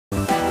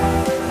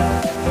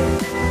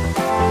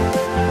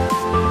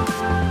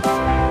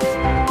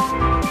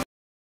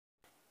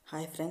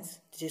Hi friends,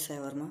 this is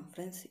Sai Varma.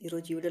 Friends,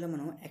 ఈరోజు ఈ వీడియోలో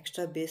మనం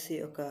ఎక్స్ట్రా బేస్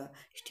యొక్క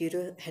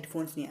స్టీరియో హెడ్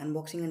ఫోన్స్ని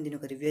అన్బాక్సింగ్ అండ్ దీని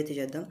ఒక రివ్యూ అయితే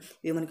చేద్దాం.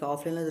 ఇవి మనకి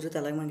ఆఫ్లైన్లో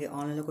దొరుకుతాయి, అలాగే మనకి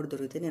ఆన్లైన్లో కూడా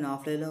దొరుకుతాయి. నేను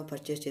ఆఫ్లైన్లో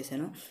పర్చేస్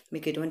చేశాను.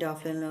 మీకు ఎటువంటి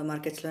ఆఫ్లైన్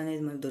మార్కెట్స్లో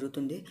అనేది మనకు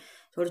దొరుకుతుంది.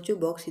 చూడొచ్చు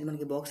బాక్స్, ఇది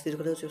మనకి బాక్స్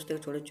ఫిజికల్గా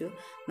చూస్తే చూడొచ్చు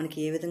మనకి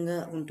ఏ విధంగా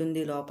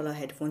ఉంటుంది. లోపల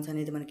హెడ్ ఫోన్స్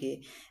అనేది మనకి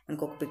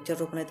ఒక పిక్చర్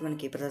రూపంలో అయితే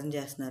మనకి ప్రజెంట్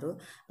చేస్తున్నారు.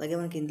 అలాగే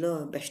మనకి ఇందులో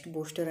బెస్ట్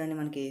బూస్టర్ అని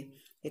మనకి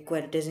ఎక్కువ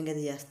అడ్వర్టైజింగ్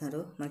అయితే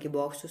చేస్తున్నారు. మనకి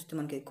బాక్స్ చూస్తే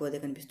మనకి ఎక్కువ అదే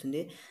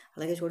కనిపిస్తుంది.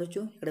 అలాగే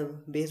చూడొచ్చు ఇక్కడ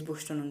బేస్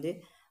బూస్టర్ అని ఉంది.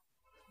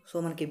 సో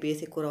మనకి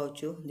బేస్ ఎక్కువ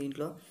రావచ్చు.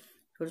 దీంట్లో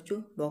చూడొచ్చు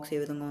బాక్స్ ఏ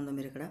విధంగా ఉందో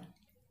మీరు ఇక్కడ.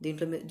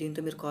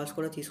 దీంతో మీరు కాల్స్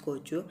కూడా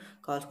తీసుకోవచ్చు,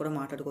 కాల్స్ కూడా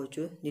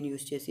మాట్లాడుకోవచ్చు దీన్ని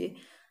యూస్ చేసి.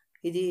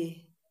 ఇది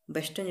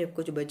బెస్ట్ అని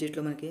చెప్పుకోవచ్చు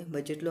బడ్జెట్లో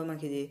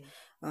మనకి ఇది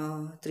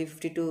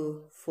 350 to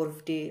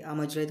 450 ఆ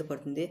మధ్యలో అయితే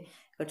పడుతుంది.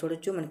 ఇక్కడ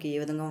చూడొచ్చు మనకి ఏ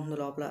విధంగా ఉందో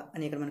లోపల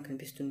అని ఇక్కడ మనకు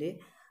కనిపిస్తుంది.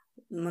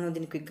 మనం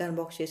దీన్ని క్విక్గా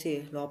అన్బాక్స్ చేసి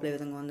లోపల ఏ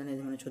విధంగా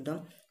ఉందనేది మనం చూద్దాం.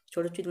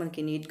 చూడొచ్చు ఇది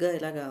మనకి నీట్గా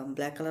ఇలాగా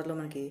బ్లాక్ కలర్లో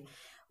మనకి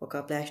ఒక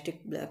ప్లాస్టిక్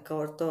బ్లాక్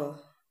కవర్తో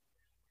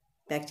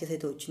ప్యాక్ చేసి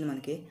అయితే వచ్చింది.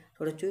 మనకి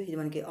చూడొచ్చు ఇది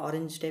మనకి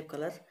ఆరెంజ్ టైప్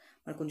కలర్,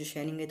 మనకు కొంచెం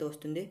షైనింగ్ అయితే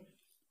వస్తుంది.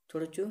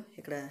 చూడొచ్చు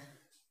ఇక్కడ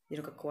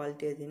దీని ఒక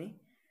క్వాలిటీ అదిని.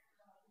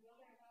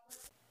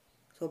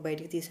 సో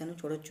బయటికి తీసాను,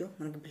 చూడొచ్చు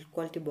మనకి బిల్డ్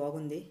క్వాలిటీ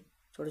బాగుంది.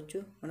 చూడొచ్చు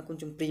మనకు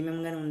కొంచెం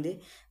ప్రీమియంగానే ఉంది,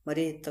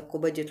 మరి తక్కువ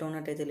బడ్జెట్లో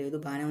ఉన్నట్టయితే లేదు,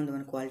 బాగానే ఉంది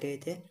మన క్వాలిటీ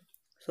అయితే.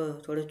 సో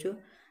చూడొచ్చు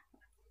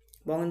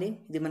బాగుంది.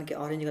 ఇది మనకి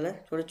ఆరెంజ్ కలర్.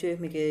 చూడొచ్చు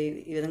మీకు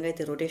ఈ విధంగా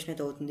అయితే రొటేషన్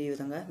అయితే అవుతుంది. ఈ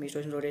విధంగా మీ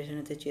స్టేషన్ రొటేషన్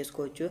అయితే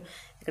చేసుకోవచ్చు.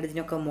 ఇక్కడ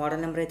దీని యొక్క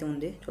మోడల్ నెంబర్ అయితే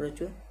ఉంది.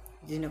 చూడొచ్చు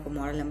దీని యొక్క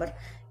మోడల్ నెంబర్.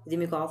 ఇది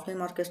మీకు ఆఫ్లైన్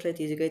మార్కెట్స్లో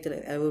అయితే ఈజీగా అయితే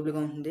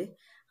అవైలబుల్గా ఉంటుంది.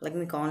 అలాగే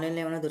మీకు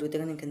ఆన్లైన్లో ఏమైనా దొరికితే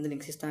కానీ నేను కింద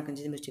లింక్స్ ఇస్తాను, అక్కడి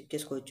నుంచి మీరు చెక్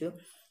చేసుకోవచ్చు.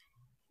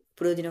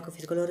 ఇప్పుడు దీని యొక్క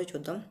ఫిజికల్ ఓవర్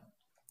చూద్దాం.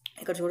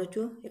 ఇక్కడ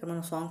చూడొచ్చు ఇక్కడ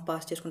మనం సాంగ్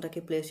పాస్ చేసుకుంటాకి,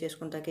 ప్లేస్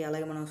చేసుకుంటాకి,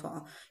 అలాగే మనం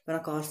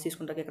ఏమైనా కాల్స్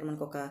తీసుకుంటాకి ఇక్కడ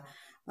మనకు ఒక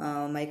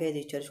మైక్ అయితే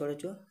ఇచ్చారు.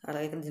 చూడొచ్చు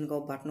అలాగే ఇక్కడ దీనికి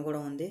ఒక బటన్ కూడా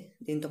ఉంది.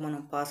 దీంతో మనం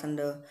పాస్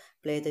అండ్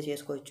ప్లే అయితే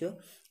చేసుకోవచ్చు.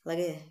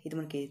 అలాగే ఇది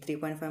మనకి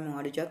 3.5mm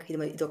ఆడియో జాక్.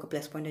 ఇది ఒక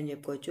ప్లస్ పాయింట్ అని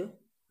చెప్పుకోవచ్చు.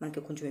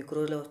 మనకి కొంచెం ఎక్కువ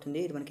రోజులే వస్తుంది.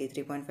 ఇది మనకి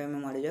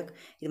 3.5mm ఆడియో జాక్.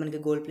 ఇది మనకి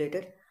గోల్డ్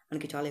ప్లేటెడ్,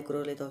 మనకి చాలా ఎక్కువ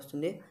రోజులు అయితే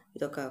వస్తుంది.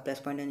 ఇది ఒక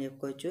ప్లస్ పాయింట్ అని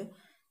చెప్పుకోవచ్చు.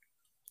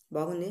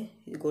 బాగుంది,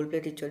 ఇది గోల్డ్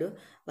ప్లేట్ ఇచ్చాడు.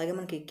 అలాగే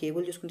మనకి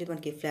కేబుల్ చూసుకుంటే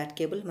మనకి ఫ్లాట్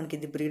కేబుల్, మనకి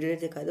ఇది బ్రీడెడ్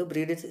అయితే కాదు,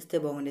 బ్రీడెడ్ ఇస్తే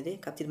బాగుండేది,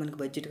 కాకపోతే ఇది మనకి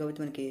బడ్జెట్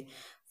కాబట్టి మనకి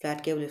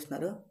ఫ్లాట్ కేబుల్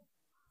ఇస్తున్నారు.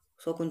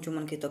 సో కొంచెం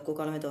మనకి తక్కువ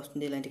కాలం అయితే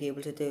వస్తుంది. ఇలాంటి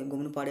కేబుల్స్ అయితే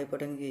గుమ్మును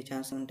పాడైపోవడానికి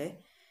ఛాన్స్ ఉంటాయి.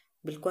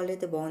 బిల్డ్ క్వాలిటీ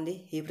అయితే బాగుంది.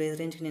 ఈ ప్రైస్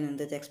రేంజ్కి నేను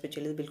ఎంతైతే ఎక్స్పెక్ట్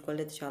చేయలేదు. బిల్డ్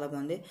క్వాలిటీ అయితే చాలా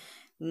బాగుంది.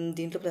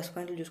 దీంట్లో ప్లస్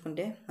పాయింట్లు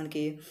చూసుకుంటే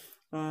మనకి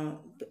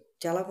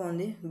చాలా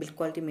బాగుంది. బిల్డ్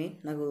క్వాలిటీ మెయిన్,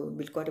 నాకు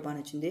బిల్డ్ క్వాలిటీ బాగా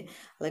నచ్చింది.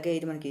 అలాగే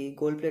ఇది మనకి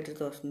గోల్డ్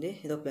ప్లేటెడ్తో వస్తుంది.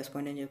 ఇది ఒక ప్లస్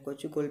పాయింట్ అని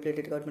చెప్పుకోవచ్చు. గోల్డ్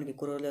ప్లేటెడ్ కాబట్టి మనకి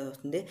ఎక్కువ రోజులు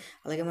వస్తుంది.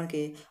 అలాగే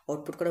మనకి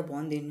అవుట్పుట్ కూడా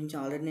బాగుంది. దీని నుంచి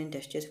ఆల్రెడీ నేను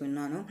టెస్ట్ చేసి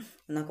విన్నాను,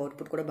 నాకు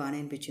అవుట్పుట్ కూడా బాగానే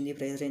అనిపించింది.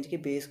 ప్రైస్ రేంజ్కి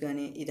బేస్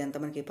కానీ ఇదంతా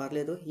మనకి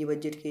పర్లేదు. ఈ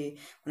బడ్జెట్కి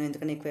మనం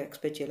ఎందుకని ఎక్కువ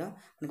ఎక్స్పెక్ట్ చేయాలి,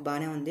 మనకి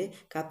బాగానే ఉంది.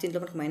 కాకపోతే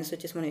ఇంట్లో మనకి మైనస్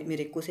వచ్చేసి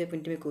మీరు ఎక్కువసేపు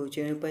ఇంటి మీకు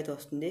చేనుపు అయితే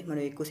వస్తుంది,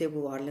 మనం ఎక్కువసేపు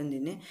వాడలేము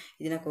దీన్ని.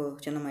 ఇది నాకు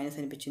చిన్న మైనస్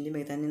అనిపించింది.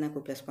 మిగతా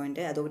నాకు ప్లస్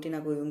పాయింటే. అదొకటి.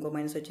 నాకు ఇంకో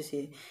మైనస్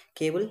వచ్చేసి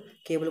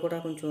కేబుల్ కూడా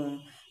కొంచెం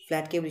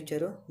ఫ్లాట్ కేబుల్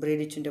ఇచ్చారు,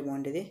 బ్రేడ్ ఇచ్చింటే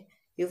బాగుండేది.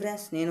 ఈ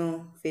ఫ్రెండ్స్ నేను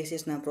ఫేస్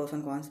చేసిన ప్రోస్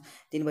అండ్ కాన్స్,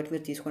 దీన్ని బట్టి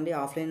మీరు తీసుకోండి.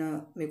 ఆఫ్లైన్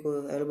మీకు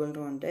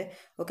అవైలబుల్గా ఉంటాయి.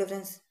 Okay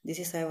friends,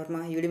 this is Sai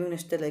Varma. ఈ వీడియో మీకు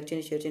నచ్చితే లైక్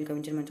చేయండి, షేర్ చేయండి,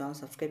 కమెంట్ చేయండి, మన ఛానల్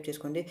సబ్స్క్రైబ్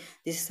చేసుకోండి.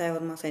 This is Sai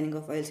Varma signing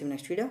off. I will see you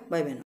next video.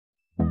 By by.